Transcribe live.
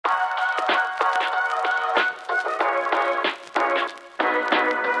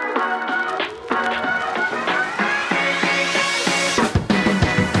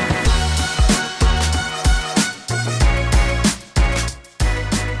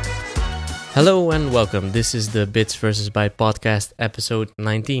Hello and welcome. This is the Bits vs. Byte podcast, episode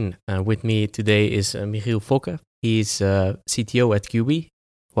 19. With me today is Michiel Fokke. He's CTO at Quby.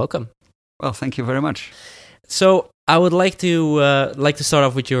 Welcome. Well, thank you very much. So I would like to start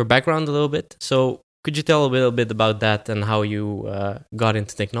off with your background a little bit. So could you tell a little bit about that and how you got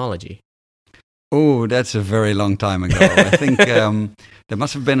into technology? Oh, that's a very long time ago. I think that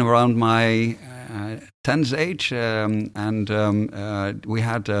must have been around my 10th age, and we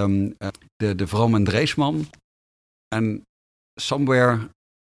had the Vroom en Dreesman, and somewhere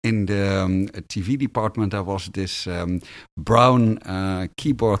in the TV department there was this brown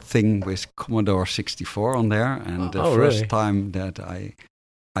keyboard thing with Commodore 64 on there, and the first time that I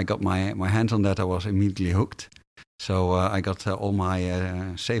got my hands on that, I was immediately hooked. So I got all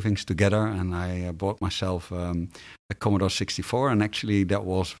my savings together, and I bought myself a Commodore 64, and actually that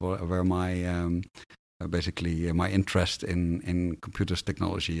was where my basically my interest in computers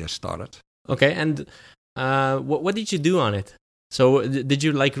technology started. Okay, and what did you do on it? So did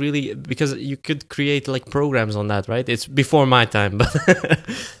you like really, because you could create like programs on that, right? It's before my time, but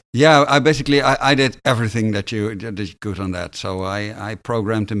yeah, I did everything that you could on that. So I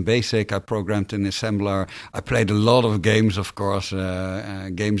programmed in BASIC, I programmed in assembler, I played a lot of games, of course,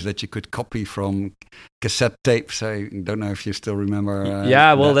 games that you could copy from cassette tapes. I don't know if you still remember.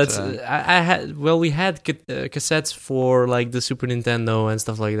 Yeah, well, we had cassettes for like the Super Nintendo and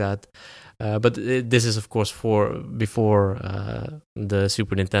stuff like that. But this is, of course, before the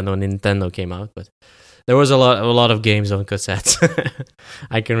Super Nintendo and Nintendo came out. But there was a lot of games on cassettes.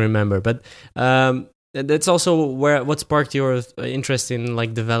 I can remember. But that's also what sparked your interest in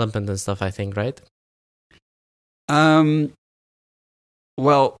like development and stuff, I think, right?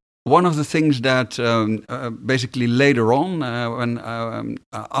 Well, one of the things that basically later on, when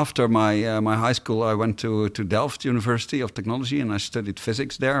after my high school, I went to Delft University of Technology, and I studied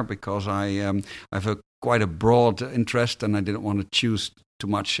physics there because I have quite a broad interest, and I didn't want to choose too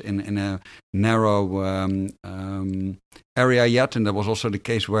much in a narrow area yet. And that was also the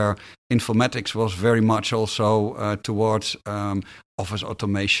case where informatics was very much also towards office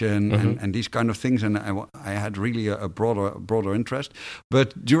automation and these kind of things, and I had really a broader interest.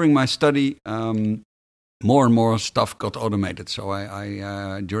 But during my study, more and more stuff got automated. So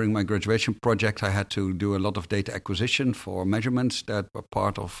I during my graduation project, I had to do a lot of data acquisition for measurements that were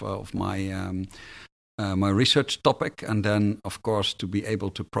part of my my research topic, and then of course to be able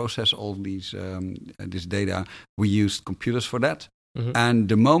to process all these this data, we used computers for that. And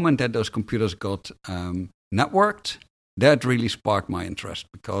the moment that those computers got networked, that really sparked my interest,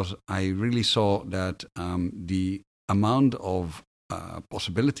 because I really saw that the amount of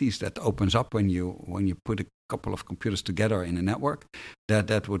possibilities that opens up when you put a couple of computers together in a network,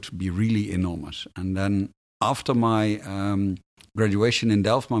 that would be really enormous. And then after my graduation in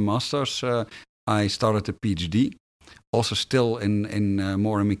Delft, my master's, I started a PhD, also still in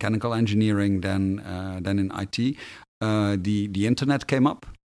more in mechanical engineering than in IT. The internet came up.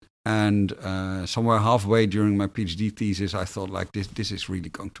 And somewhere halfway during my PhD thesis, I thought, like, this is really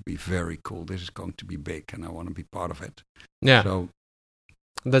going to be very cool. This is going to be big, and I want to be part of it. Yeah. So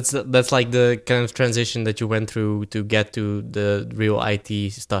that's like the kind of transition that you went through to get to the real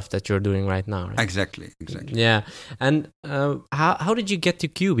IT stuff that you're doing right now, right? Exactly. Yeah. And how did you get to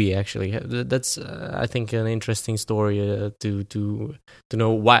Quby, actually? That's I think an interesting story to know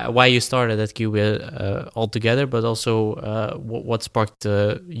why you started at Quby altogether, but also what sparked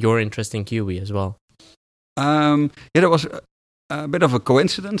your interest in Quby as well. That was a bit of a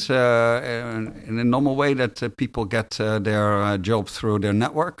coincidence in a normal way that people get their job through their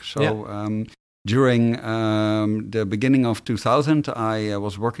network. So during the beginning of 2000, I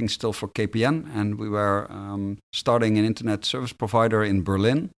was working still for KPN, and we were starting an internet service provider in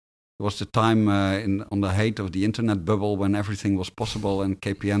Berlin. It was the time on the height of the internet bubble when everything was possible, and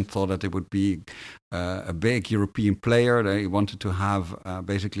KPN thought that it would be a big European player. They wanted to have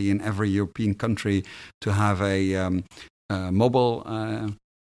basically in every European country to have a mobile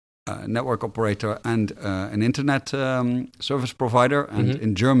network operator and an internet service provider. And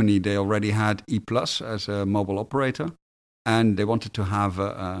in Germany, they already had E+ as a mobile operator, and they wanted to have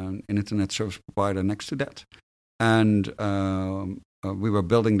an internet service provider next to that. And we were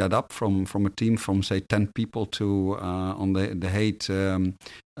building that up from a team from, say, 10 people to, on the height,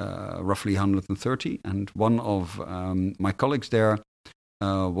 roughly 130. And one of my colleagues there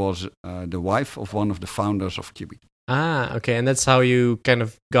was the wife of one of the founders of Quby. Ah, okay, and that's how you kind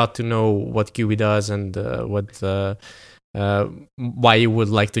of got to know what Quby does and why you would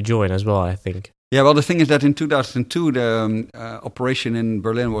like to join as well, I think. Yeah, well, the thing is that in 2002, the operation in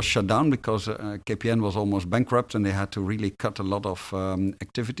Berlin was shut down because KPN was almost bankrupt and they had to really cut a lot of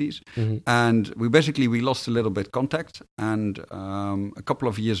activities. And we lost a little bit contact. And a couple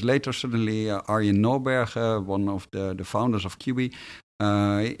of years later, suddenly Arjen Norberg, one of the founders of Quby,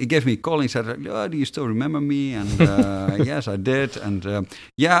 he gave me a call and he said, "Oh, do you still remember me?" And yes, I did. And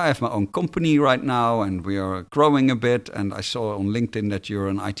I have my own company right now and we are growing a bit. And I saw on LinkedIn that you're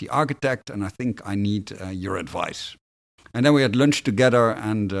an IT architect and I think I need your advice. And then we had lunch together,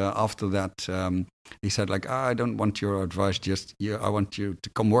 and after that, he said, I don't want your advice, I want you to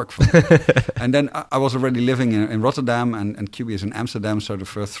come work for me. And then I was already living in Rotterdam, and Quby is in Amsterdam, so the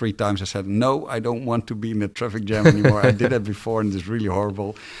first 3 times I said, no, I don't want to be in the traffic jam anymore. I did that before, and it's really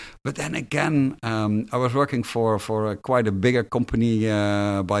horrible. But then again, I was working for quite a bigger company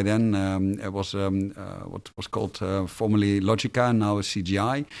by then. It was what was called formerly Logica, now is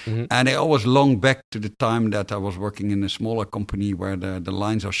CGI. And I always long back to the time that I was working in a smaller company where the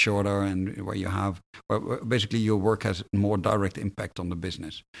lines are shorter and where basically your work has more direct impact on the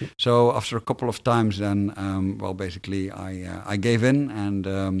business. So after a couple of times, then basically I gave in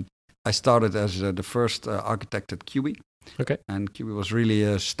and I started as the first architect at Quby. Okay. And Quby was really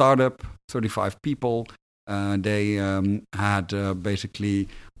a startup, 35 people. They had basically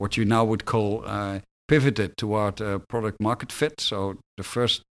what you now would call pivoted toward product market fit. So the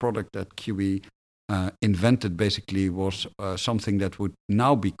first product that Quby invented basically was something that would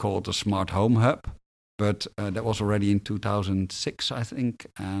now be called a smart home hub. But that was already in 2006, I think.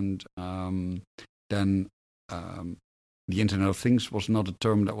 And then the Internet of Things was not a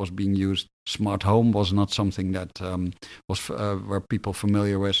term that was being used. Smart home was not something that was were people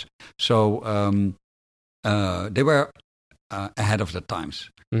familiar with. So they were ahead of the times.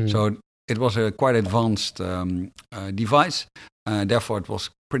 So it was a quite advanced device. Therefore, it was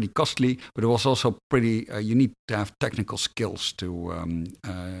pretty costly, but it was also pretty. You need to have technical skills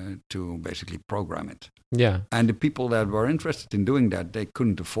to basically program it. Yeah. And the people that were interested in doing that, they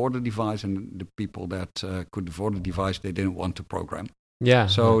couldn't afford the device, and the people that could afford the device, they didn't want to program. Yeah.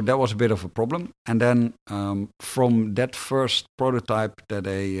 So that was a bit of a problem. And then from that first prototype, that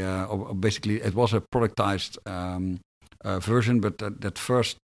basically it was a productized version, but that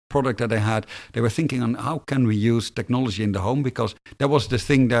first product that they had, they were thinking on how can we use technology in the home, because that was the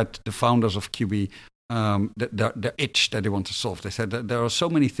thing that the founders of Quby, the itch that they want to solve. They said that there are so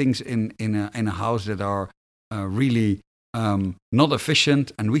many things in a house that are really not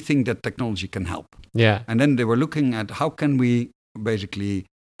efficient, and we think that technology can help. Yeah. And then they were looking at how can we basically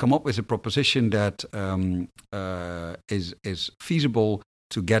come up with a proposition that is feasible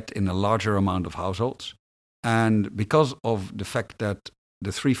to get in a larger amount of households. And because of the fact that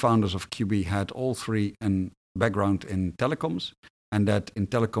the 3 founders of Quby had all 3 a background in telecoms, and that in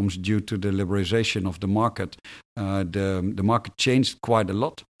telecoms, due to the liberalization of the market, the market changed quite a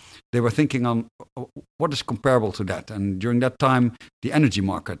lot. They were thinking on what is comparable to that. And during that time, the energy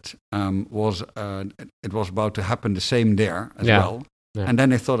market was about to happen the same there as well. Yeah. And then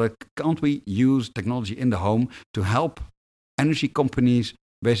they thought, can't we use technology in the home to help energy companies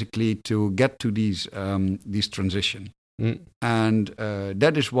basically to get to these transition? And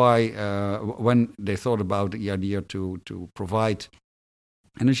that is why when they thought about the idea to provide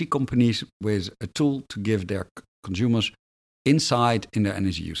energy companies with a tool to give their consumers insight in their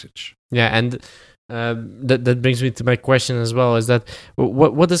energy usage. Yeah, and that brings me to my question as well, is that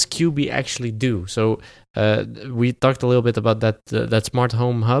what does Quby actually do? So we talked a little bit about that smart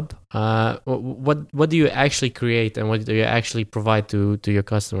home hub. What do you actually create, and what do you actually provide to your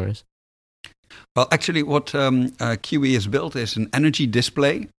customers? Well, actually, what Quby has built is an energy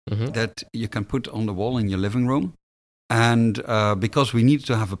display that you can put on the wall in your living room. And because we needed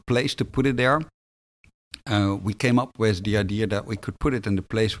to have a place to put it there, we came up with the idea that we could put it in the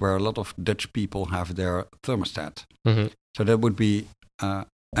place where a lot of Dutch people have their thermostat. So that would be a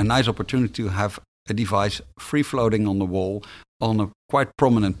nice opportunity to have a device free-floating on the wall on a quite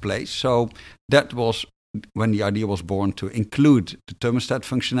prominent place. So that was when the idea was born, to include the thermostat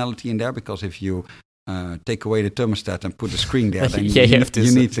functionality in there, because if you take away the thermostat and put a screen there, then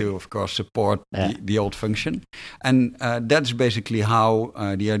you need to, of course, support the old function. And that's basically how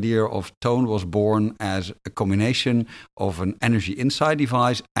the idea of Toon was born, as a combination of an energy insight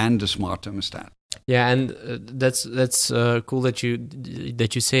device and a smart thermostat. Yeah, and that's cool that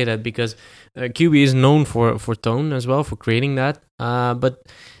you say that, because Quby is known for Toon as well, for creating that. But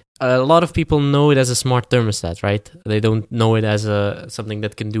a lot of people know it as a smart thermostat, right? They don't know it as something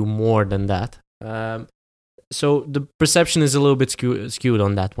that can do more than that. So the perception is a little bit skewed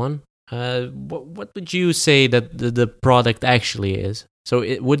on that one. What would you say that the product actually is? So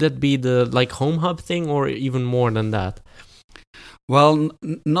would that be the like home hub thing, or even more than that? Well,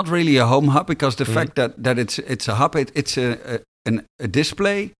 not really a home hub, because the fact that it's a hub, it's a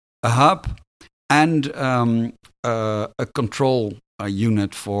display, a hub, and a control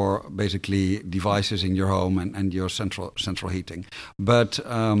unit for basically devices in your home and your central heating. But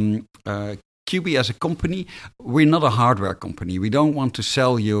Quby as a company, we're not a hardware company. We don't want to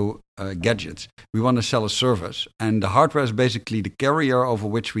sell you gadgets. We want to sell a service. And the hardware is basically the carrier over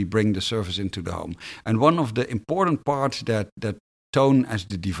which we bring the service into the home. And one of the important parts that Toon as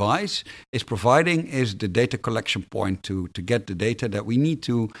the device is providing is the data collection point to get the data that we need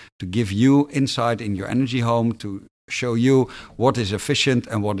to give you insight in your energy home, to show you what is efficient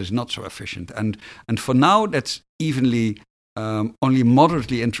and what is not so efficient. And for now, that's evenly only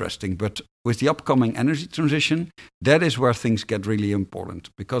moderately interesting. But with the upcoming energy transition, that is where things get really important.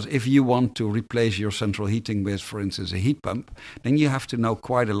 Because if you want to replace your central heating with, for instance, a heat pump, then you have to know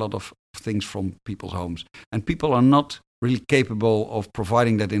quite a lot of things from people's homes. And people are not really capable of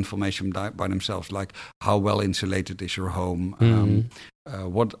providing that information by themselves, like how well insulated is your home,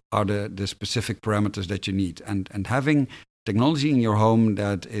 what are the specific parameters that you need. And having technology in your home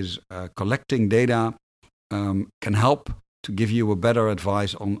that is collecting data can help to give you a better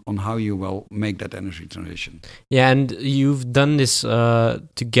advice on how you will make that energy transition. Yeah, and you've done this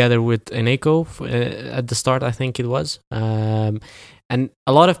together with Eneco at the start, I think it was. And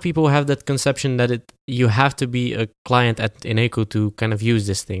a lot of people have that conception that you have to be a client at Eneco to kind of use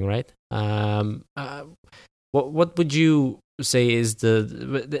this thing, right? What would you say is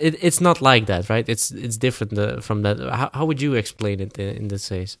it's not like that, right? It's different from that. How would you explain it in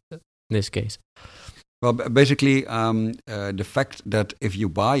this case? Well, basically, the fact that if you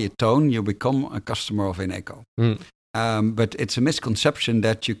buy a Toon, you become a customer of Eneco. But it's a misconception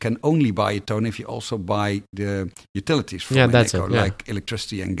that you can only buy a Toon if you also buy the utilities from Eneco, like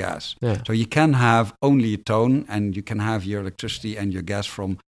electricity and gas. Yeah. So you can have only a Toon, and you can have your electricity and your gas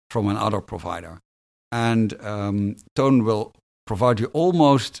from another provider. And Toon will provide you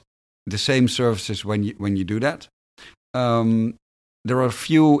almost the same services when you do that. There are a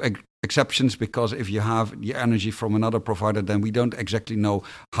few exceptions, because if you have the energy from another provider, then we don't exactly know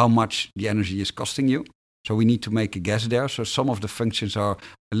how much the energy is costing you. So we need to make a guess there. So some of the functions are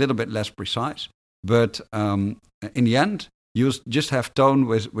a little bit less precise. But in the end, you just have Toon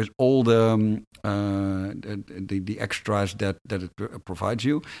with all the extras that it provides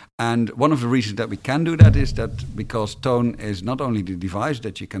you. And one of the reasons that we can do that is that because Toon is not only the device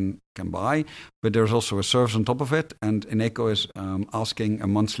that you can buy, but there's also a service on top of it. And Eneco is asking a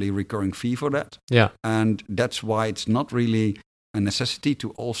monthly recurring fee for that. Yeah. And that's why it's not really a necessity to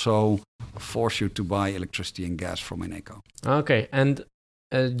also force you to buy electricity and gas from Eneco. Okay, and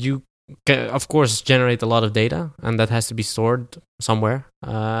you can, of course, generate a lot of data, and that has to be stored somewhere.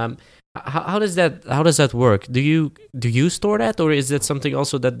 How does that work? Do you store that, or is that something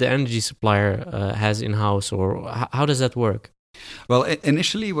also that the energy supplier has in house, or how does that work? Well,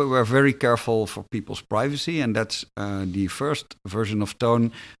 initially we were very careful for people's privacy, and that's the first version of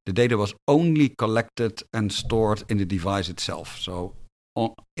Toon. The data was only collected and stored in the device itself, so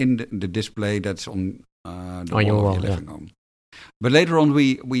in the display that's on the wall of your living home. But later on,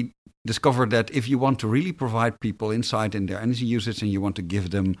 we discovered that if you want to really provide people insight in their energy usage and you want to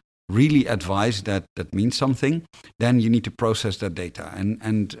give them really advice that means something, then you need to process that data.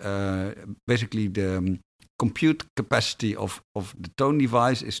 And basically the compute capacity of the Toon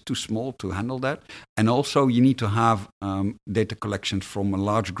device is too small to handle that. And also you need to have data collections from a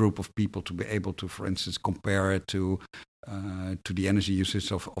large group of people to be able to, for instance, compare it to the energy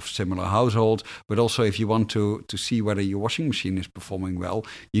usage of similar households. But also if you want to see whether your washing machine is performing well,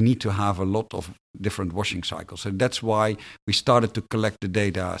 you need to have a lot of different washing cycles. So that's why we started to collect the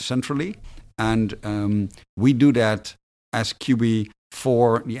data centrally. And we do that as Quby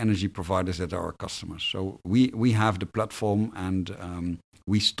for the energy providers that are our customers. So we have the platform and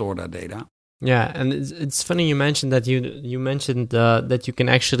we store that data. Yeah, and it's funny you mentioned that you mentioned that you can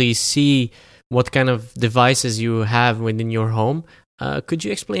actually see what kind of devices you have within your home. Could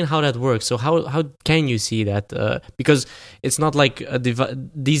you explain how that works? So how can you see that? Because it's not like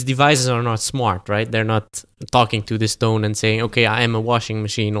these devices are not smart, right? They're not talking to this Toon and saying, okay, I am a washing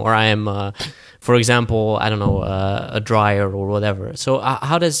machine, or I am, for example, I don't know, a dryer or whatever. So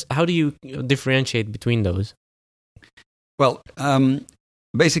how do you differentiate between those? Well,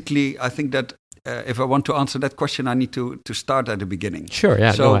 basically, I think that if I want to answer that question, I need to start at the beginning. Sure,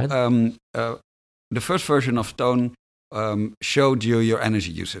 yeah, so, go ahead. The first version of Toon showed you your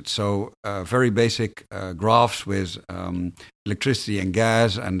energy usage. So very basic graphs with electricity and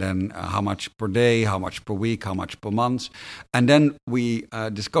gas, and then how much per day, how much per week, how much per month. And then we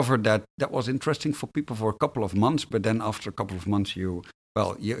discovered that was interesting for people for a couple of months, but then after a couple of months you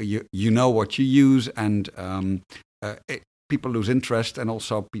know what you use, and people lose interest, and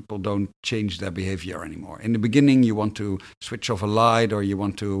also people don't change their behavior anymore. In the beginning, you want to switch off a light, or you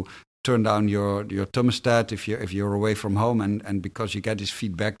want to turn down your thermostat if you're away from home, and because you get this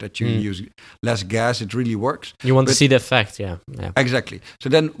feedback that you use less gas, it really works. You want to see the effect, yeah. Exactly. So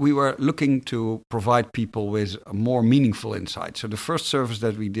then we were looking to provide people with a more meaningful insight. So the first service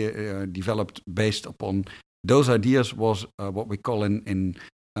that we developed based upon those ideas was what we call in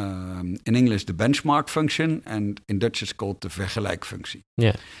English the benchmark function, and in Dutch it's called the vergelijkfunctie.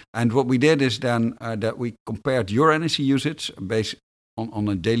 Yeah. And what we did is then that we compared your energy usage based on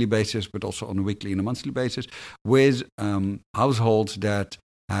a daily basis, but also on a weekly and a monthly basis, with households that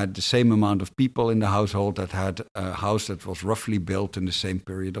had the same amount of people in the household, that had a house that was roughly built in the same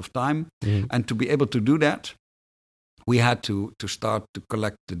period of time. Mm-hmm. And to be able to do that, we had to start to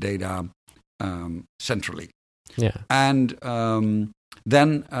collect the data centrally. Yeah. And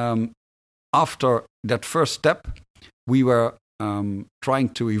then after that first step, we were trying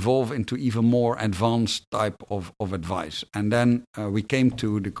to evolve into even more advanced type of advice. And then we came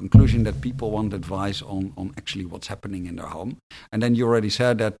to the conclusion that people want advice on actually what's happening in their home. And then you already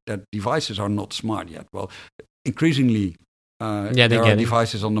said that devices are not smart yet. Well, increasingly, there are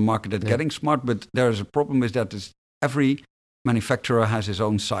devices on the market that are getting smart, but there is a problem with that is every manufacturer has his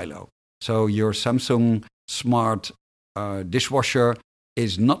own silo. So your Samsung smart dishwasher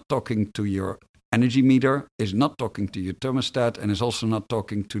is not talking to your energy meter, is not talking to your thermostat, and is also not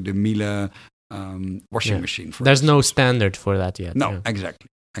talking to the Miele washing machine. There's no standard for that yet. No, exactly.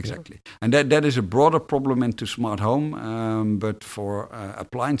 And that is a broader problem into smart home, but for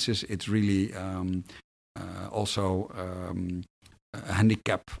appliances, it's really also a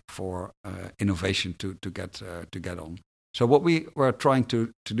handicap for innovation to get on. So what we were trying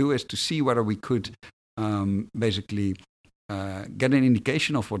to do is to see whether we could basically get an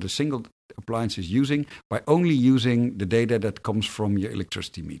indication of what a single appliance is using by only using the data that comes from your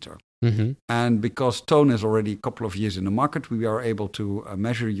electricity meter. Mm-hmm. And because Toon is already a couple of years in the market, we are able to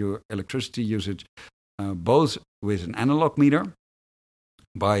measure your electricity usage both with an analog meter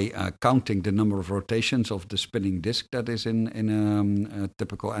by counting the number of rotations of the spinning disk that is in a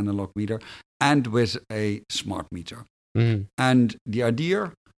typical analog meter, and with a smart meter. Mm-hmm. And the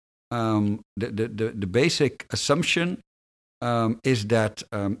idea, the basic assumption is that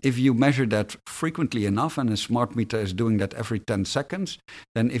if you measure that frequently enough, and a smart meter is doing that every 10 seconds,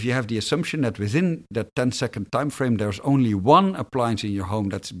 then if you have the assumption that within that 10-second time frame there's only one appliance in your home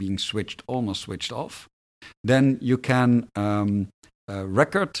that's being switched on or switched off, then you can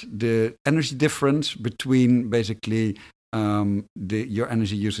record the energy difference between basically your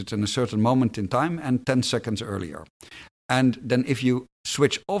energy usage in a certain moment in time and 10 seconds earlier. And then if you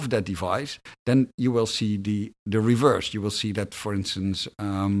switch off that device, then you will see the reverse. You will see that, for instance,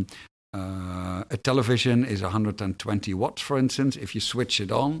 a television is 120 watts, for instance. If you switch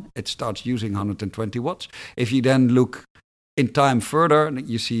it on, it starts using 120 watts. If you then look in time further,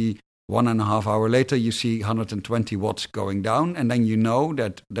 you see 1.5 hours later, you see 120 watts going down. And then you know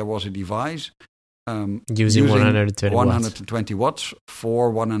that there was a device using 120 watts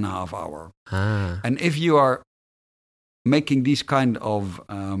for 1.5 hours. And if you are making these kind of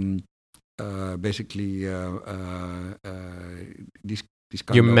basically these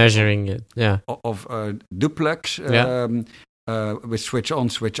kind you're measuring it, of duplex with switch on,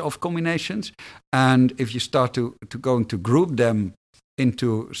 switch off combinations, and if you start to go into group them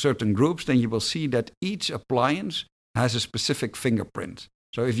into certain groups, then you will see that each appliance has a specific fingerprint.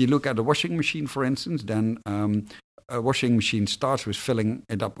 So if you look at a washing machine, for instance, then a washing machine starts with filling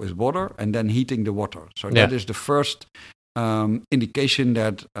it up with water and then heating the water. So that is the first indication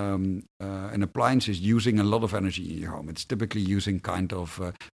that an appliance is using a lot of energy in your home. It's typically using kind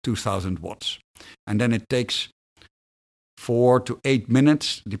of 2,000 watts. And then it takes 4 to 8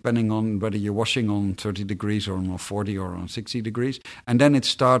 minutes, depending on whether you're washing on 30 degrees or on 40 or on 60 degrees. And then it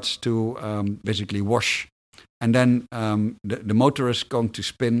starts to basically wash. And then the motor is going to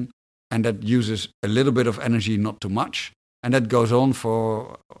spin, and that uses a little bit of energy, not too much. And that goes on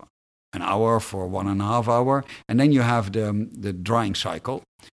for an hour, for 1.5 hours. And then you have the drying cycle.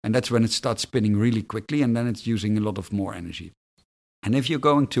 And that's when it starts spinning really quickly, and then it's using a lot of more energy. And if you're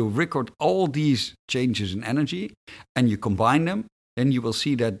going to record all these changes in energy and you combine them, then you will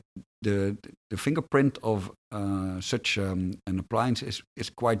see that the fingerprint of such an appliance is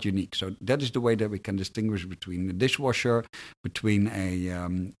quite unique. So that is the way that we can distinguish between a dishwasher, between a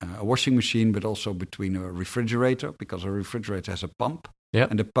washing machine, but also between a refrigerator, because a refrigerator has a pump,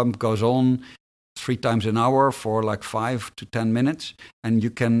 and the pump goes on 3 times an hour for like 5 to 10 minutes, and you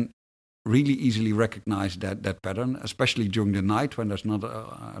can really easily recognize that pattern, especially during the night when there's not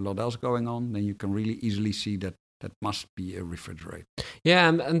a lot else going on. Then you can really easily see that must be a refrigerator. Yeah,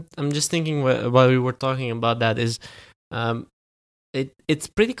 and I'm just thinking while we were talking about that is, it's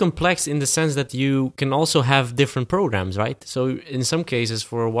pretty complex in the sense that you can also have different programs, right? So in some cases,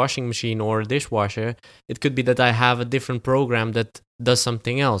 for a washing machine or a dishwasher, it could be that I have a different program that does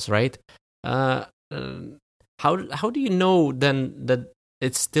something else, right? How do you know then that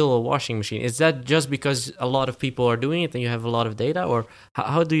it's still a washing machine? Is that just because a lot of people are doing it and you have a lot of data, or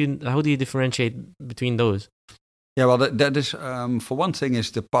how do you differentiate between those? Yeah, well, that is, for one thing,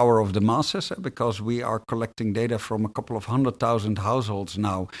 is the power of the masses, because we are collecting data from a couple of 100,000 households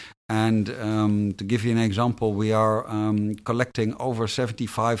now. And to give you an example, we are collecting over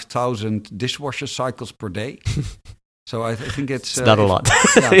 75,000 dishwasher cycles per day. So I think it's not a lot.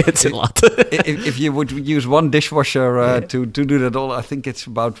 It's a lot. If you would use one dishwasher to do that all, I think it's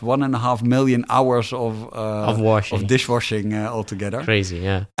about 1.5 million hours of dishwashing altogether. Crazy,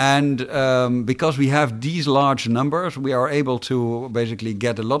 yeah. And because we have these large numbers, we are able to basically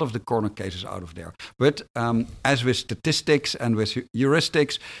get a lot of the corner cases out of there. But as with statistics and with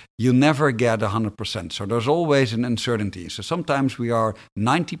heuristics, you never get 100%. So there's always an uncertainty. So sometimes we are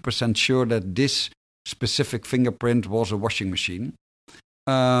 90% sure that this specific fingerprint was a washing machine.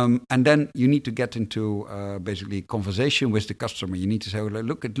 And then you need to get into basically conversation with the customer. You need to say, well,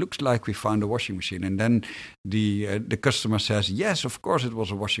 look, it looks like we found a washing machine. And then the customer says, yes, of course it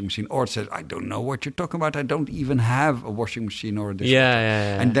was a washing machine. Or it says, I don't know what you're talking about. I don't even have a washing machine or a dishwasher.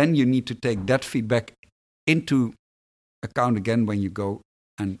 Yeah. And then you need to take that feedback into account again when you go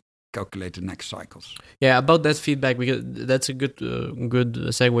and calculate the next cycles. Yeah, about that feedback, because that's a good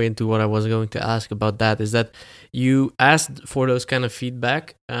segue into what I was going to ask about. That is that you asked for those kind of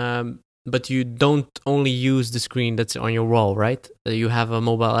feedback, but you don't only use the screen that's on your wall, right? You have a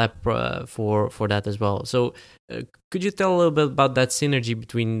mobile app for that as well. So could you tell a little bit about that synergy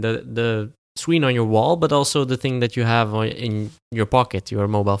between the screen on your wall, but also the thing that you have in your pocket, your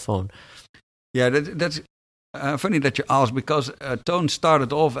mobile phone? Yeah, that's funny that you asked, because Toon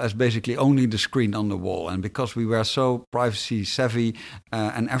started off as basically only the screen on the wall. And because we were so privacy savvy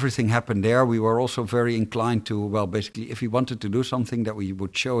and everything happened there, we were also very inclined to, well, basically, if we wanted to do something, that we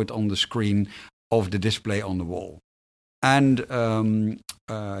would show it on the screen of the display on the wall. And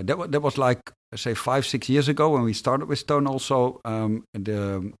that was like, say, 5-6 years ago when we started with Toon. Also,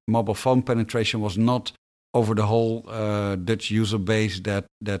 the mobile phone penetration was not over the whole Dutch user base that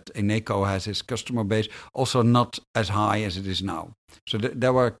Eneco has, its customer base, also not as high as it is now. So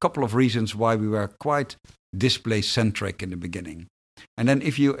there were a couple of reasons why we were quite display-centric in the beginning. And then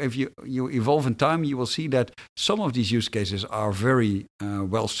if you evolve in time, you will see that some of these use cases are very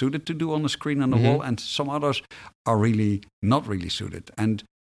well suited to do on the screen on the wall, and some others are really not really suited. And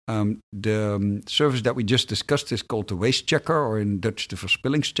the service that we just discussed is called the waste checker, or in Dutch the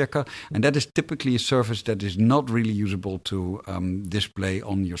verspillingschecker, and that is typically a service that is not really usable to display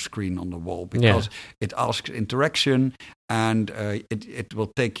on your screen on the wall, because it asks interaction, and it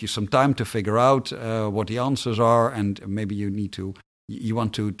will take you some time to figure out what the answers are, and maybe you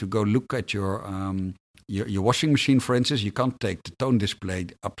want to go look at your washing machine, for instance. You can't take the Toon display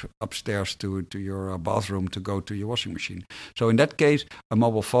upstairs to your bathroom to go to your washing machine. So in that case, a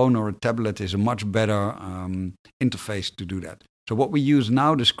mobile phone or a tablet is a much better interface to do that. So what we use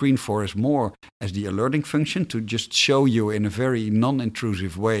now the screen for is more as the alerting function, to just show you in a very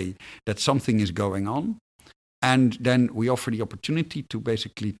non-intrusive way that something is going on. And then we offer the opportunity to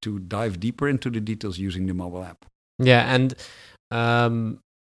basically to dive deeper into the details using the mobile app. Yeah, and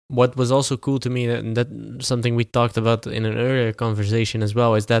what was also cool to me, and that something we talked about in an earlier conversation as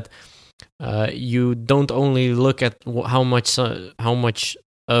well, is that you don't only look at how much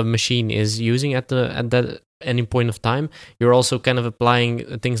a machine is using at that any point of time. You're also kind of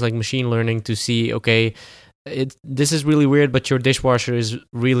applying things like machine learning to see, okay, this is really weird, but your dishwasher is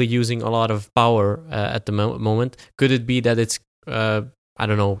really using a lot of power at the moment. Could it be that it's I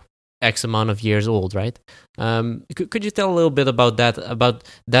don't know, X amount of years old, right? Could you tell a little bit about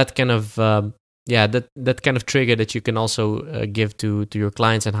that kind of that kind of trigger that you can also give to your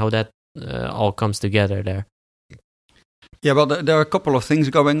clients, and how that all comes together there? Yeah, well, there are a couple of things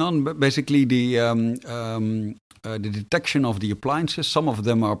going on. But basically, the detection of the appliances, some of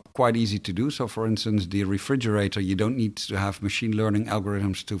them are quite easy to do. So, for instance, the refrigerator, you don't need to have machine learning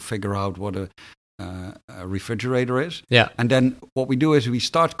algorithms to figure out what a refrigerator is. Yeah. And then what we do is we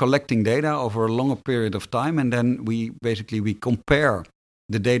start collecting data over a longer period of time, and then we compare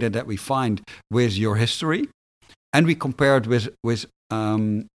the data that we find with your history, and we compare it with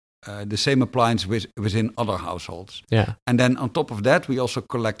the same appliance within other households. Yeah. And then on top of that, we also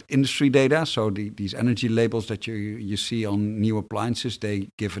collect industry data. So these energy labels that you see on new appliances, they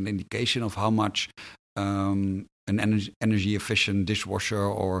give an indication of how much an energy efficient dishwasher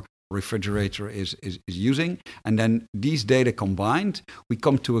or refrigerator is using. And then these data combined, we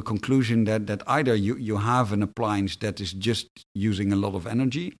come to a conclusion that either you have an appliance that is just using a lot of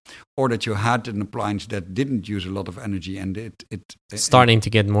energy, or that you had an appliance that didn't use a lot of energy and it starting to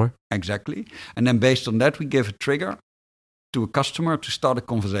get more. Exactly. And then based on that, we give a trigger to a customer to start a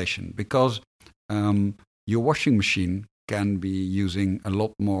conversation, because your washing machine can be using a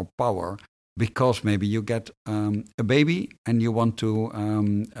lot more power, because maybe you get a baby and you want to,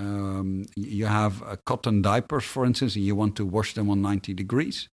 you have cotton diapers, for instance, and you want to wash them on 90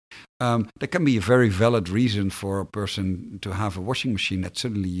 degrees. That can be a very valid reason for a person to have a washing machine that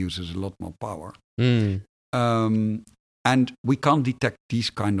suddenly uses a lot more power. And we can't detect these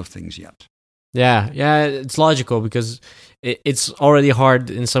kind of things yet. Yeah, it's logical, because it's already hard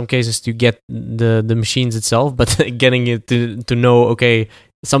in some cases to get the machines itself, but getting it to know, okay,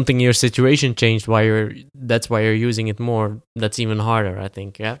 something in your situation changed, that's why you're using it more. That's even harder, I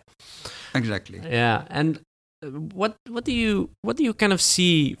think. Yeah, exactly. Yeah, and what do you kind of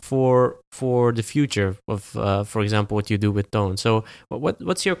see for the future of, for example, what you do with Toon? So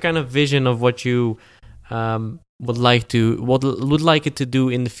what's your kind of vision of what you would like it to do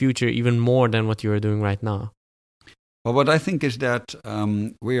in the future, even more than what you are doing right now? Well, what I think is that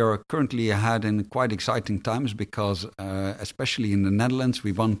we are currently ahead in quite exciting times, because especially in the Netherlands,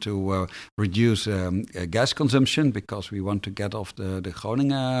 we want to reduce gas consumption, because we want to get off the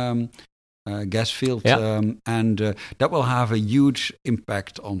Groningen gas field. Yeah. And that will have a huge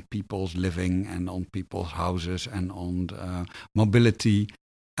impact on people's living and on people's houses and on mobility.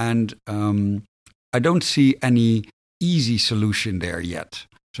 And I don't see any easy solution there yet.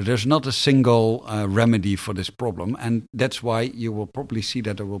 So there's not a single remedy for this problem, and that's why you will probably see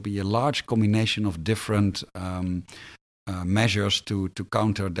that there will be a large combination of different measures to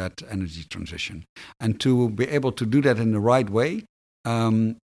counter that energy transition. And to be able to do that in the right way,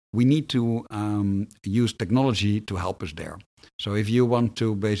 we need to use technology to help us there. So if you want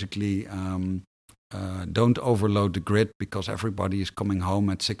to basically don't overload the grid, because everybody is coming home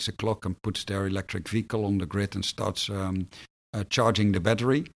at 6 o'clock and puts their electric vehicle on the grid and starts charging the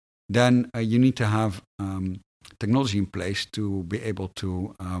battery, then you need to have technology in place to be able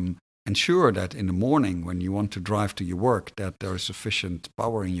to ensure that in the morning when you want to drive to your work, that there is sufficient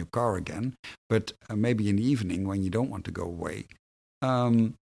power in your car again. But maybe in the evening when you don't want to go away,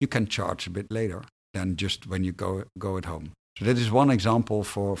 you can charge a bit later than just when you go at home. So that is one example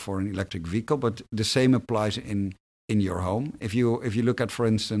for an electric vehicle, but the same applies in your home. If you look at, for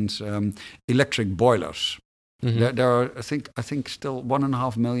instance, electric boilers. Mm-hmm. There are, I think, still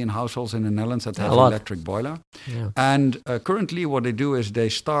 1.5 million households in the Netherlands that have an electric boiler. Yeah. And currently, what they do is they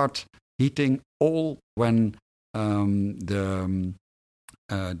start heating all when the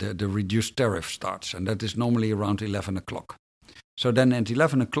reduced tariff starts, and that is normally around 11 o'clock. So then at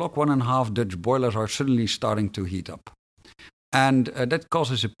 11 o'clock, 1.5 Dutch boilers are suddenly starting to heat up. And that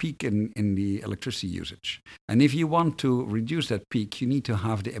causes a peak in the electricity usage. And if you want to reduce that peak, you need to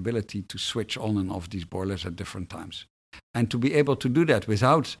have the ability to switch on and off these boilers at different times. And to be able to do that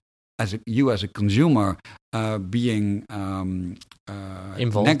without you as a consumer being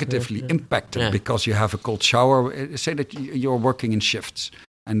negatively impacted because you have a cold shower. Say that you're working in shifts.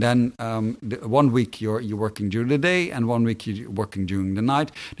 And then 1 week you're working during the day, and 1 week you're working during the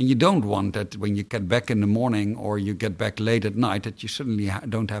night. And you don't want that when you get back in the morning or you get back late at night that you suddenly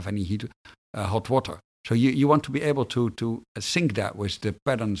don't have any hot water. So you want to be able to sync that with the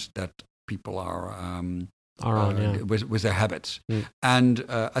patterns that people are on, with their habits. Mm. And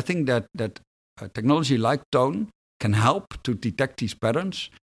I think that technology like Toon can help to detect these patterns,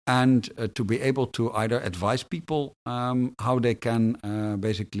 and to be able to either advise people how they can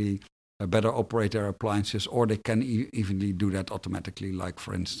basically better operate their appliances, or they can evenly do that automatically, like,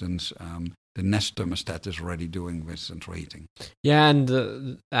 for instance, the Nest thermostat is already doing with central heating. Yeah,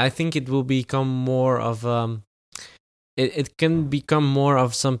 and I think it will become more of... It can become more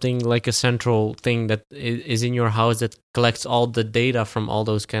of something like a central thing that is in your house that collects all the data from all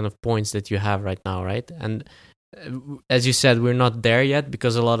those kind of points that you have right now, right? And as you said, we're not there yet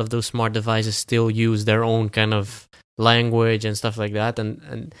because a lot of those smart devices still use their own kind of language and stuff like that.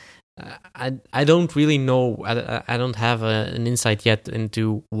 And I don't really know. I don't have an insight yet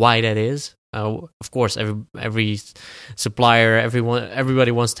into why that is. Of course, every supplier,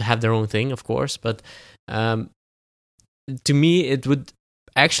 everybody wants to have their own thing, of course. But to me, it would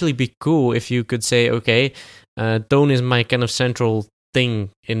actually be cool if you could say, okay, Toon is my kind of central thing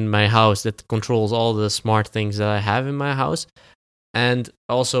in my house that controls all the smart things that I have in my house, and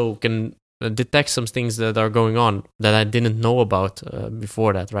also can detect some things that are going on that I didn't know about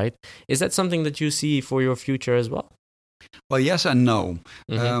before that, right? Is that something that you see for your future as well? Well, yes and no.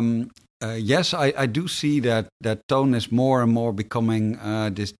 Mm-hmm. Yes, I do see that Toon is more and more becoming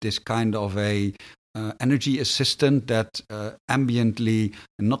this kind of a energy assistant that ambiently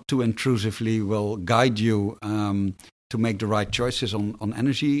and not too intrusively will guide you to make the right choices on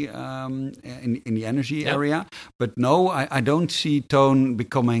energy in the energy area. But no, I don't see Toon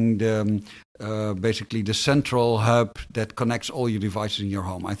becoming the basically the central hub that connects all your devices in your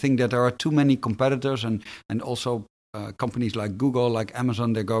home. I think that there are too many competitors and also companies like Google, like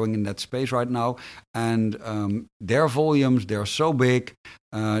Amazon, they're going in that space right now, and their volumes, they're so big,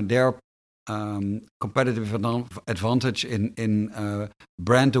 their competitive advantage in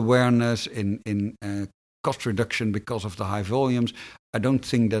brand awareness, in cost reduction because of the high volumes. I don't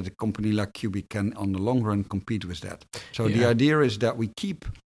think that a company like Quby can, on the long run, compete with that. So the idea is that we keep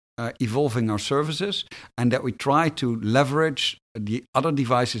evolving our services and that we try to leverage the other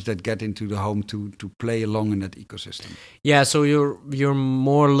devices that get into the home to play along in that ecosystem. Yeah, so you're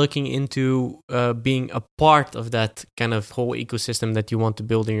more looking into being a part of that kind of whole ecosystem that you want to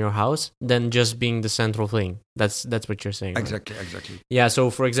build in your house than just being the central thing. That's what you're saying. Exactly, right? Exactly. Yeah, so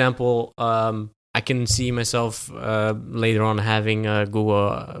for example, I can see myself later on having a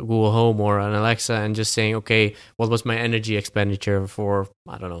Google Home or an Alexa and just saying, okay, what was my energy expenditure for,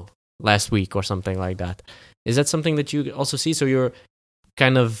 I don't know, last week or something like that. Is that something that you also see? So you're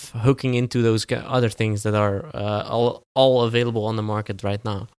kind of hooking into those other things that are all available on the market right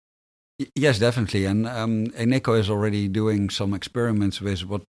now. Yes, definitely. And Eneco is already doing some experiments with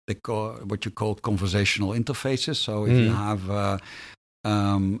what you call conversational interfaces. So if you have a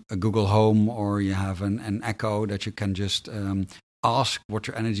Google Home or you have an Echo that you can just ask what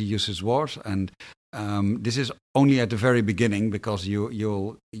your energy usage was, and this is only at the very beginning because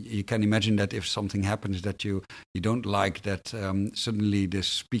you can imagine that if something happens that you don't like, that suddenly the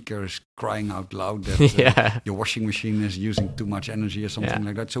speaker is crying out loud that your washing machine is using too much energy or something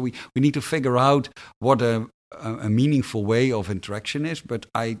like that. So we need to figure out what a meaningful way of interaction is. But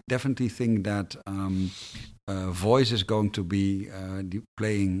I definitely think that voice is going to be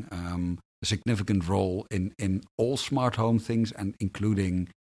playing a significant role in all smart home things, and including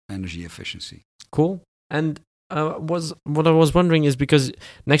energy efficiency. Cool. And what I was wondering is, because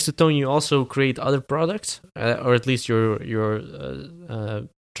next to Toon you also create other products, or at least you're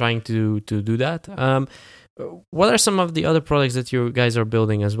trying to do that. What are some of the other products that you guys are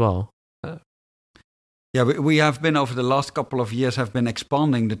building as well? Yeah, we have been, over the last couple of years, have been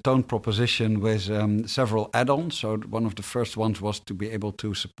expanding the Toon proposition with several add-ons. So one of the first ones was to be able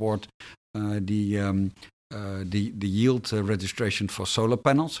to support the yield registration for solar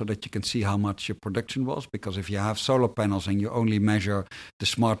panels, so that you can see how much your production was. Because if you have solar panels and you only measure the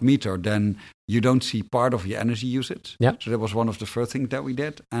smart meter, then you don't see part of your energy usage. Yeah. So that was one of the first things that we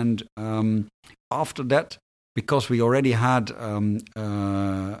did. And after that, because we already had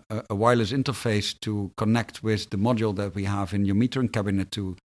a wireless interface to connect with the module that we have in your metering cabinet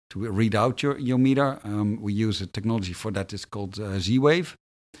to read out your meter, we use a technology for that. It's called Z-Wave.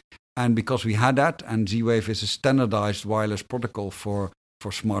 And because we had that, and Z-Wave is a standardized wireless protocol for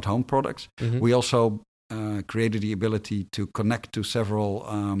smart home products, we also created the ability to connect to several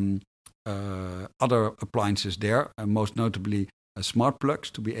other appliances there, most notably smart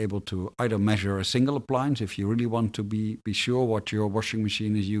plugs, to be able to either measure a single appliance if you really want to be sure what your washing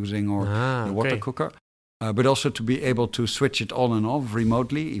machine is using, or your water cooker, but also to be able to switch it on and off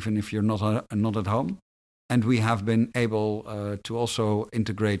remotely, even if you're not at home. And we have been able to also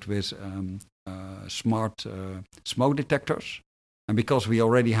integrate with smart smoke detectors. And because we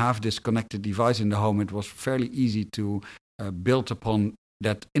already have this connected device in the home, it was fairly easy to build upon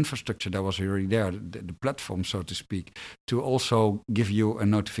that infrastructure that was already there, the platform, so to speak, to also give you a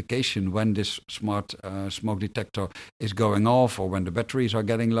notification when this smart smoke detector is going off or when the batteries are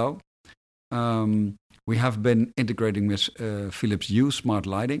getting low. We have been integrating with Philips Hue smart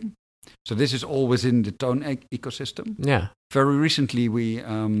lighting. So this is all within the Toon ecosystem. Yeah. Very recently, we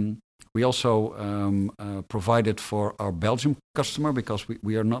We also provide it for our Belgium customer, because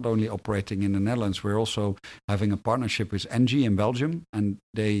we are not only operating in the Netherlands, we're also having a partnership with Engie in Belgium, and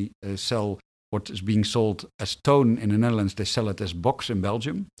they sell what is being sold as Toon in the Netherlands. They sell it as box in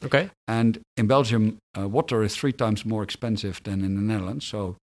Belgium. Okay. And in Belgium, water is 3 times more expensive than in the Netherlands.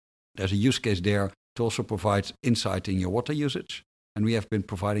 So there's a use case there to also provide insight in your water usage. And we have been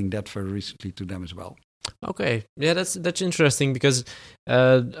providing that very recently to them as well. Okay, yeah, that's interesting, because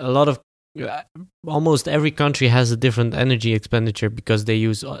a lot of almost every country has a different energy expenditure because they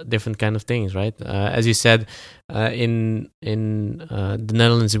use different kind of things, right? As you said, in the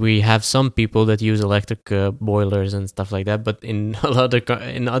Netherlands we have some people that use electric boilers and stuff like that, but in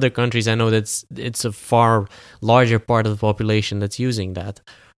in other countries I know that it's a far larger part of the population that's using that.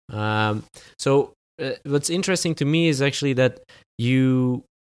 So what's interesting to me is actually that you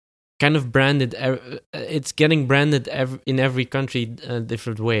kind of branded, it's getting branded in every country a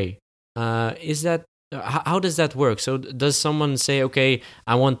different way. Is that how does that work? So does someone say, okay,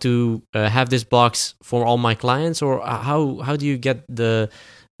 I want to have this box for all my clients, or how do you get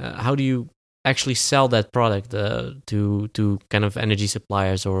how do you actually sell that product to kind of energy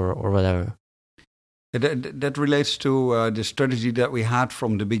suppliers or whatever? That relates to the strategy that we had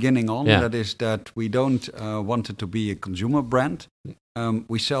from the beginning on. Yeah. That is that we don't want it to be a consumer brand.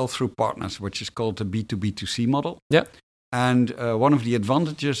 We sell through partners, which is called the B2B2C model. Yeah. And one of the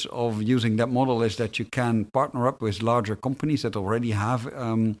advantages of using that model is that you can partner up with larger companies that already have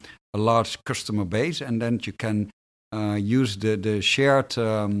a large customer base, and then you can use the shared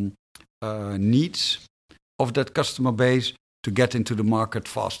needs of that customer base to get into the market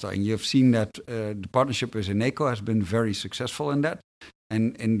faster. And you've seen that the partnership with Eneco has been very successful in that,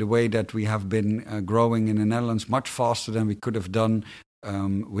 and in the way that we have been growing in the Netherlands much faster than we could have done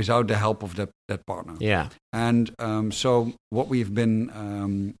without the help of that partner. Yeah. And so what we've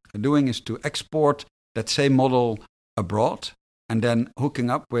been doing is to export that same model abroad, and then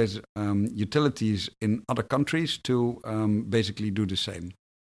hooking up with utilities in other countries to basically do the same.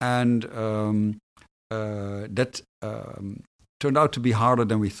 And that turned out to be harder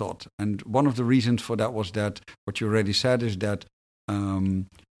than we thought. And one of the reasons for that was that what you already said is that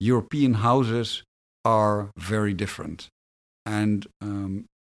European houses are very different. And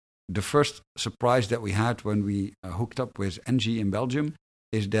the first surprise that we had when we hooked up with Engie in Belgium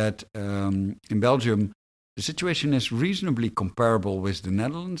is that in Belgium, the situation is reasonably comparable with the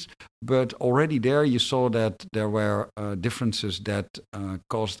Netherlands, but already there you saw that there were differences that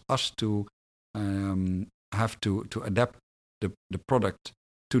caused us to have to adapt the product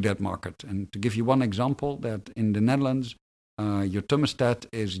to that market. And to give you one example, that in the Netherlands, your thermostat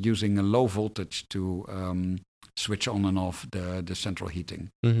is using a low voltage to switch on and off the central heating.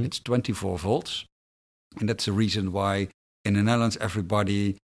 Mm-hmm. It's 24 volts. And that's the reason why in the Netherlands,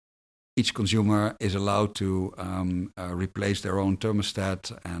 each consumer is allowed to replace their own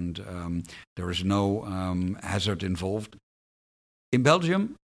thermostat, and there is no hazard involved. In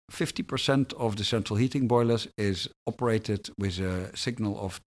Belgium, 50% of the central heating boilers is operated with a signal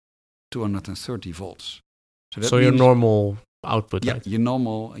of 230 volts. So your normal output, yeah, right? your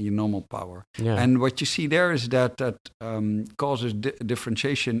normal power. Yeah. And what you see there is that causes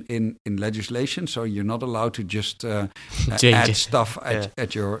differentiation in legislation. So you're not allowed to just add stuff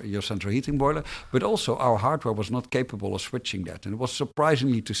at your central heating boiler. But also our hardware was not capable of switching that. And it was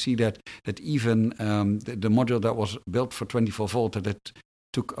surprisingly to see that even the module that was built for 24 volt, that it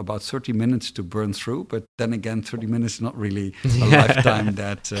took about 30 minutes to burn through, but then again, 30 minutes is not really a lifetime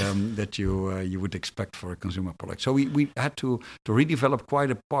that you would expect for a consumer product. So we had to redevelop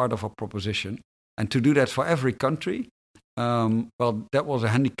quite a part of our proposition, and to do that for every country. Well, that was a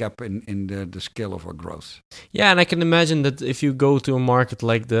handicap in the scale of our growth. Yeah, and I can imagine that if you go to a market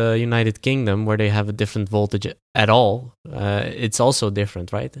like the United Kingdom, where they have a different voltage at all, it's also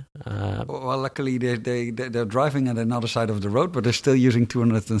different, right? Well, luckily they're driving at another side of the road, but they're still using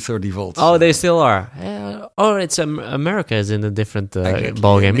 230 volts. Oh, they still are. It's America is in a different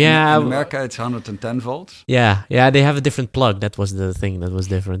ballgame. Yeah, in America it's 110 volts. Yeah, they have a different plug. That was the thing that was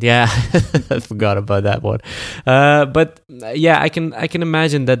different. Yeah, I forgot about that one. But yeah, I can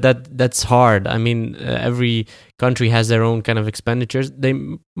imagine that's hard. I mean, every country has their own kind of expenditures. They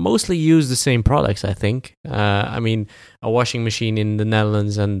mostly use the same products, I think. I mean, a washing machine in the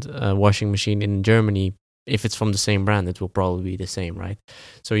Netherlands and a washing machine in Germany, if it's from the same brand, it will probably be the same, right?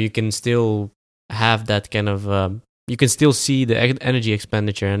 So you can still have that kind of, you can still see the energy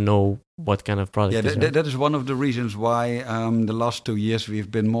expenditure and know what kind of product. Yeah, that is one of the reasons why the last 2 years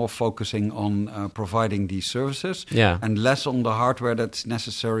we've been more focusing on providing these services, and less on the hardware that's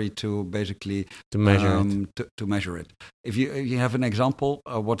necessary to basically measure it. To measure it. If you have an example,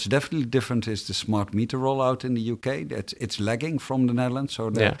 what's definitely different is the smart meter rollout in the UK. It's lagging from the Netherlands,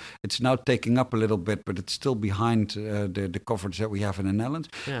 so it's now taking up a little bit, but it's still behind the coverage that we have in the Netherlands.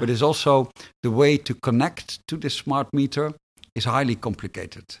 Yeah. But it's also the way to connect to this smart meter is highly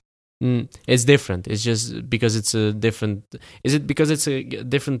complicated. It's different. It's just because it's a different. Is it because it's a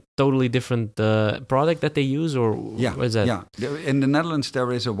totally different product that they use, or what is that? Yeah. In the Netherlands,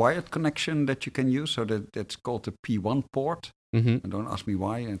 there is a wired connection that you can use, so that's called the P1 port. Mm-hmm. Don't ask me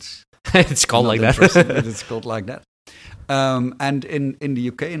why. It's called like that. But it's called like that. And in the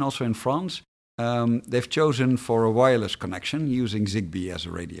UK and also in France, they've chosen for a wireless connection using Zigbee as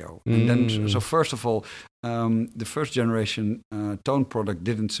a radio. And then, so first of all, the first generation Toon product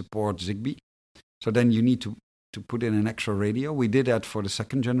didn't support Zigbee. So then you need to put in an extra radio. We did that for the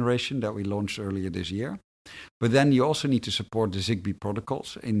second generation that we launched earlier this year. But then you also need to support the Zigbee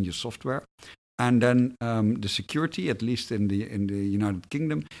protocols in your software. And then the security, at least in the United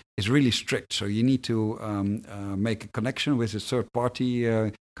Kingdom, is really strict. So you need to make a connection with a third party,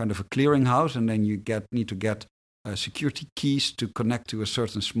 kind of a clearinghouse, and then you need to get security keys to connect to a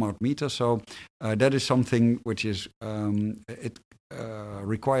certain smart meter. So that is something which is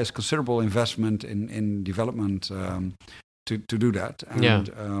requires considerable investment in development to do that.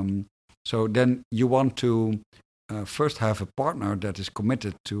 And so then you want to first have a partner that is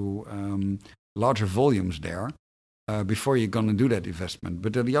committed to larger volumes there before you're going to do that investment.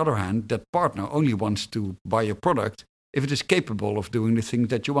 But on the other hand, that partner only wants to buy your product if it is capable of doing the things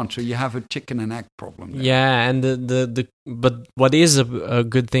that you want. So you have a chicken and egg problem there. Yeah, and but what is a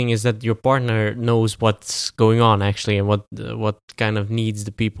good thing is that your partner knows what's going on actually, and what kind of needs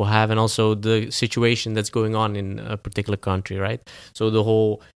the people have, and also the situation that's going on in a particular country, right? So the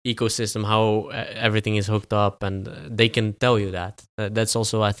whole ecosystem, how everything is hooked up, and they can tell you that. That's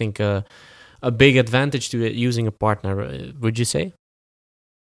also, I think, a big advantage to using a partner. Would you say?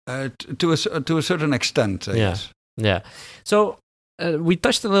 To a certain extent, yes. Yeah. So we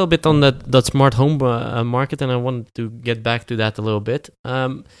touched a little bit on that smart home market, and I want to get back to that a little bit.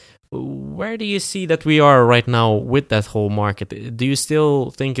 Where do you see that we are right now with that whole market? Do you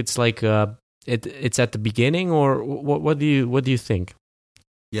still think it's like it's at the beginning, or what do you think?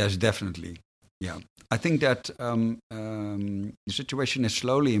 Yes, definitely. Yeah, I think that the situation is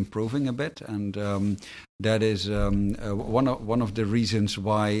slowly improving a bit, and that is one of the reasons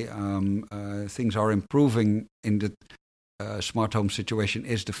why things are improving in the smart home situation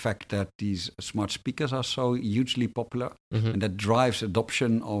is the fact that these smart speakers are so hugely popular, and that drives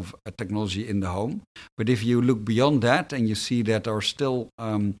adoption of technology in the home. But if you look beyond that and you see that there are still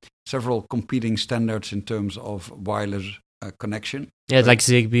several competing standards in terms of wireless connection. Yeah, like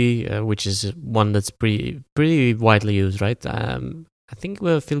Zigbee, which is one that's pretty widely used, right? I think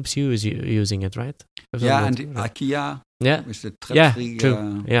Philips Hue is using it, right? And IKEA. Yeah, with the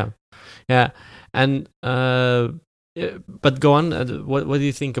true. Yeah, and but go on. What do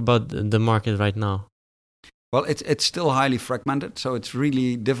you think about the market right now? Well, it's still highly fragmented, so it's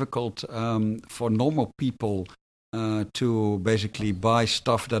really difficult for normal people to basically buy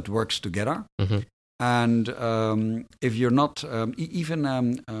stuff that works together. Mm-hmm. And if you're not even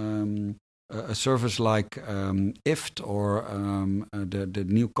a service like IFT or the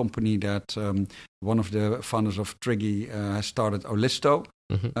new company that one of the founders of Quby has started, Olisto,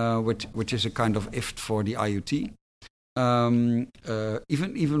 which is a kind of IFT for the IoT.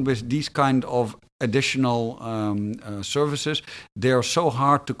 Even with these kind of additional services, they are so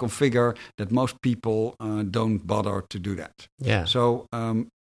hard to configure that most people don't bother to do that. Yeah. So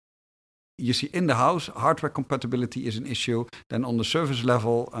you see, in the house, hardware compatibility is an issue. Then on the service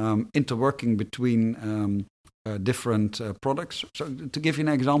level, interworking between different products. So to give you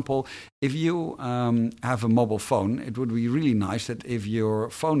an example, if you have a mobile phone, it would be really nice that if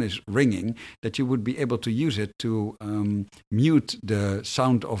your phone is ringing, that you would be able to use it to mute the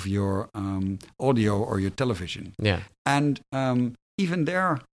sound of your audio or your television. Yeah. And even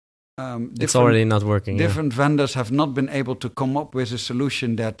there, it's already not working. Different vendors have not been able to come up with a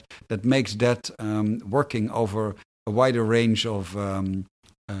solution that makes that working over a wider range of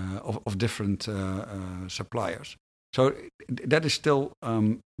different suppliers. So that is still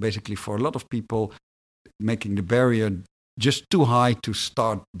basically for a lot of people making the barrier just too high to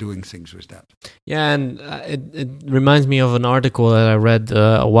start doing things with that. Yeah, and it reminds me of an article that I read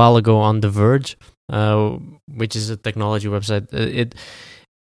a while ago on The Verge, which is a technology website.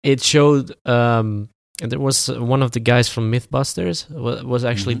 It showed there was one of the guys from Mythbusters was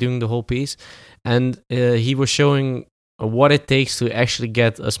actually doing the whole piece, and he was showing what it takes to actually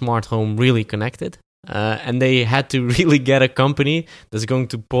get a smart home really connected. And they had to really get a company that's going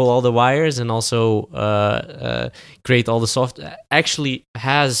to pull all the wires and also create all the software.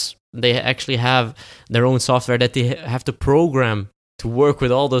 They actually have their own software that they have to program to work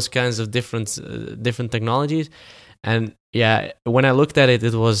with all those kinds of different technologies. And yeah, when I looked at it,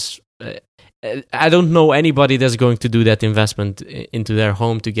 it was... I don't know anybody that's going to do that investment into their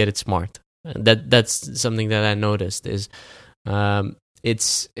home to get it smart. That's something that I noticed is...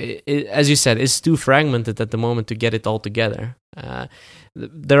 It's as you said, it's too fragmented at the moment to get it all together.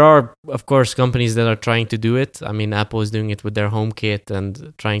 There are, of course, companies that are trying to do it. I mean, Apple is doing it with their HomeKit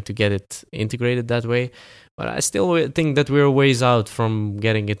and trying to get it integrated that way. But I still think that we're a ways out from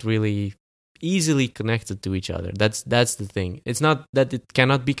getting it really easily connected to each other. That's the thing. It's not that it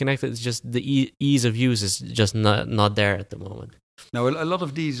cannot be connected. It's just the ease of use is just not there at the moment. Now, a lot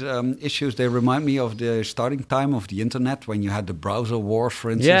of these issues, they remind me of the starting time of the internet, when you had the browser wars, for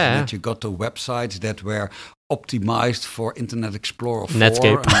instance, and that you got to websites that were optimized for Internet Explorer 4.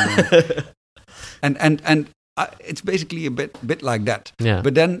 Netscape. And it's basically a bit like that. Yeah.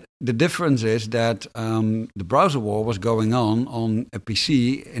 But then the difference is that the browser war was going on a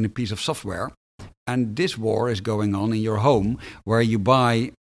PC in a piece of software, and this war is going on in your home, where you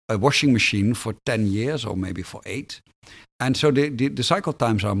buy a washing machine for 10 years or maybe for 8. And so the cycle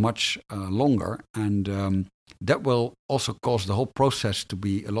times are much longer, and that will also cause the whole process to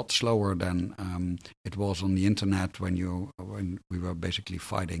be a lot slower than it was on the internet when we were basically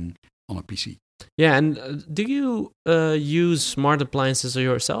fighting on a PC. Yeah, and do you use smart appliances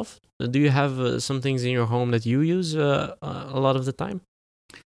yourself? Do you have some things in your home that you use a lot of the time?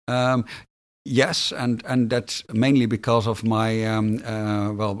 Yes, and that's mainly because of my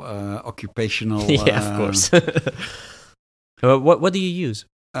occupational. Yeah, of course. What do you use?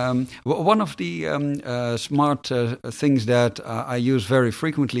 One of the smart things that I use very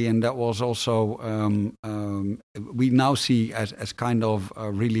frequently, and that was also we now see as kind of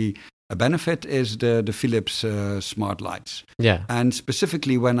really a benefit, is the Philips smart lights. Yeah, and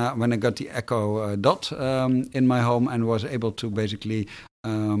specifically when I got the Echo Dot in my home and was able to basically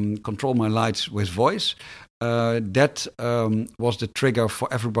control my lights with voice, that was the trigger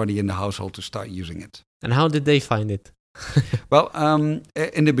for everybody in the household to start using it. And how did they find it? Well,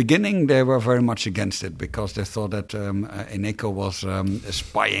 in the beginning, they were very much against it because they thought that Eneco was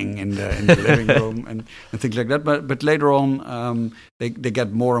spying in the living room and things like that. But later on, they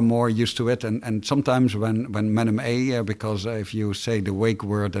get more and more used to it. And sometimes when Madam A, because if you say the wake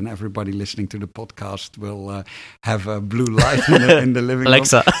word, then everybody listening to the podcast will have a blue light in the living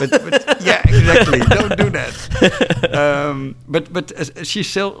Alexa. room. But yeah, exactly. Don't do that. But she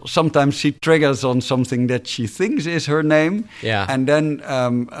still sometimes she triggers on something that she thinks is her name, yeah, and then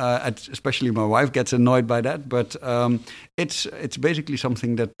especially my wife gets annoyed by that. But it's basically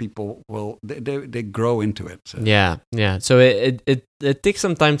something that people will they grow into it. So. Yeah. So it takes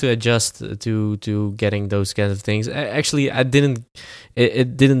some time to adjust to getting those kinds of things. Actually, it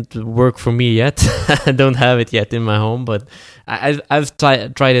didn't work for me yet. I don't have it yet in my home, but I've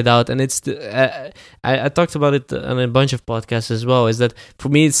tried it out, and it's I talked about it on a bunch of podcasts as well. Is that for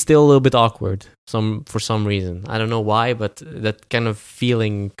me it's still a little bit awkward for some reason. I don't know why, but that kind of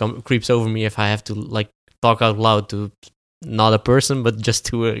feeling creeps over me if I have to like talk out loud to not a person but just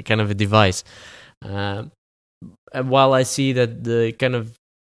to a kind of a device. While I see that the kind of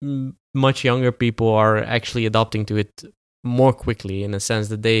much younger people are actually adopting to it more quickly, in a sense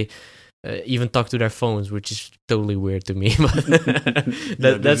that they even talk to their phones, which is totally weird to me.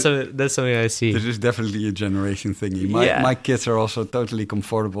 That's something I see. This is definitely a generation thingy. My kids are also totally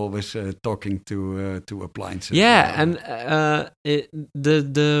comfortable with talking to appliances. Yeah, and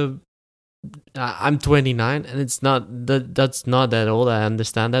I'm 29, and it's not that's not that old. I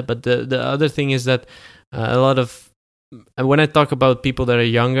understand that, but the other thing is that a lot of when I talk about people that are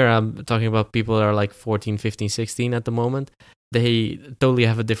younger, I'm talking about people that are like 14, 15, 16 at the moment. They totally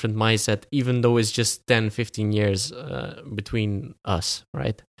have a different mindset, even though it's just 10, 15 years between us,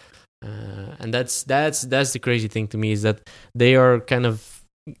 right? And that's the crazy thing to me, is that they are kind of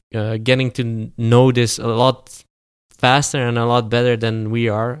getting to know this a lot faster and a lot better than we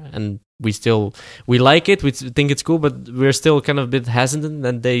are, and we like it, we think it's cool, but we're still kind of a bit hesitant,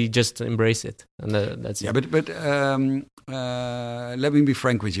 and they just embrace it, and that's it. But let me be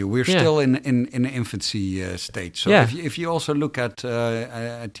frank with you. We're still in an infancy stage. So if you also look at the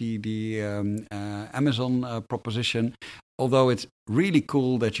Amazon proposition, although it's really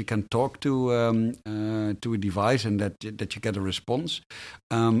cool that you can talk to a device and that you get a response,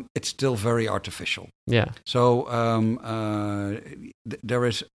 it's still very artificial. Yeah. So there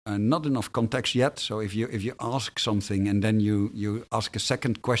is not enough context yet. So if you ask something and then you ask a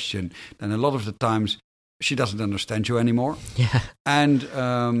second question, then a lot of the times she doesn't understand you anymore. Yeah. And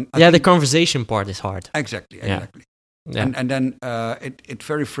the conversation part is hard. Exactly. Yeah. And then it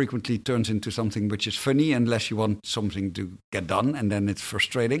very frequently turns into something which is funny unless you want something to get done, and then it's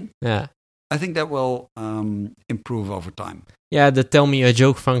frustrating. Yeah. I think that will improve over time. Yeah, the tell me a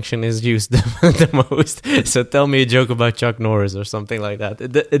joke function is used the most. So tell me a joke about Chuck Norris or something like that.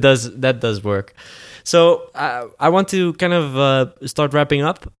 That does work. So I want to kind of start wrapping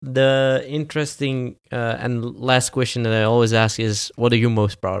up. The interesting and last question that I always ask is, what are you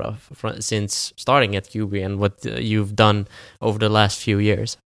most proud of since starting at Quby, and what you've done over the last few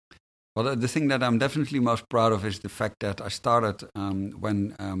years? Well, the thing that I'm definitely most proud of is the fact that I started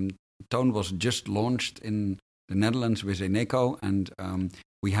when Toon was just launched in the Netherlands with Eneco, and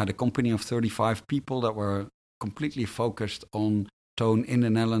we had a company of 35 people that were completely focused on Toon in the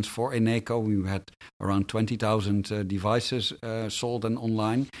Netherlands for Eneco. We had around 20,000 devices sold and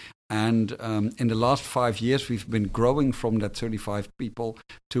online. And in the last 5 years, we've been growing from that 35 people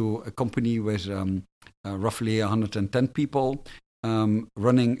to a company with roughly 110 people,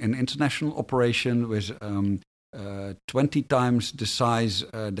 running an international operation with 20 times the size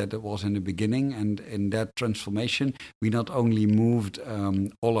that it was in the beginning. And in that transformation, we not only moved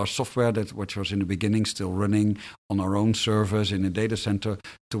all our software, which was in the beginning still running on our own servers in a data center,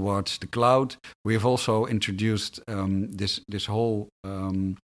 towards the cloud. We have also introduced this whole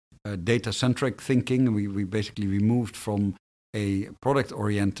data-centric thinking. We basically moved from a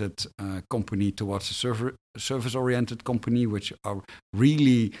product-oriented company towards a service-oriented company, which are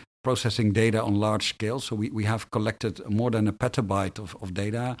really processing data on large scale. So we have collected more than a petabyte of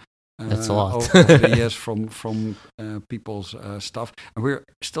data. That's a lot. over the years from people's stuff. And we're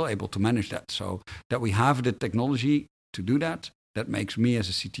still able to manage that. So that we have the technology to do that makes me as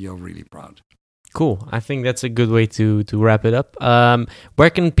a CTO really proud. Cool. I think that's a good way to wrap it up.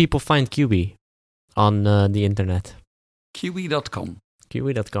 Where can people find Quby on the internet? Quby.com.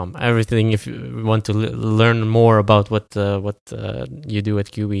 Quby.com. Everything. If you want to learn more about what you do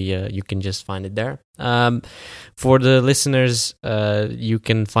at Quby, you can just find it there. For the listeners, you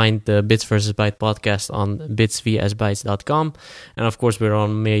can find the Bits vs. Bytes podcast on bitsvsbytes.com, and of course we're on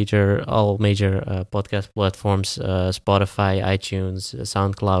all major podcast platforms: Spotify, iTunes,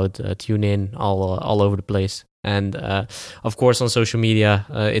 SoundCloud, TuneIn, all over the place. And of course on social media,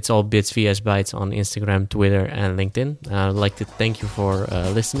 it's all Bits vs. Bytes on Instagram, Twitter, and LinkedIn. I'd like to thank you for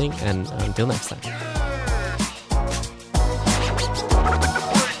listening, and until next time.